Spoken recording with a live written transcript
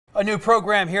A new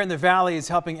program here in the Valley is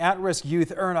helping at-risk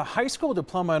youth earn a high school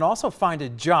diploma and also find a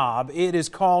job. It is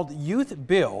called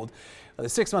YouthBuild. The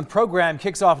 6-month program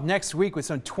kicks off next week with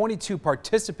some 22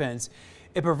 participants.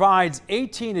 It provides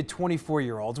 18 to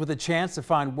 24-year-olds with a chance to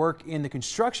find work in the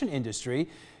construction industry. It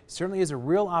certainly is a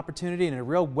real opportunity and a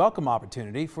real welcome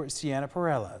opportunity for Sienna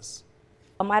Perez.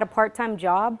 I'm at a part-time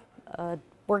job,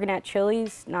 working at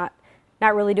Chili's, not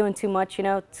really doing too much,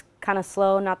 it's kind of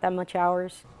slow, not that much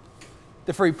hours.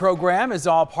 The free program is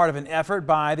all part of an effort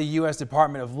by the U.S.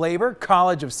 Department of Labor,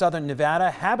 College of Southern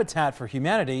Nevada, Habitat for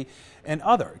Humanity, and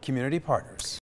other community partners.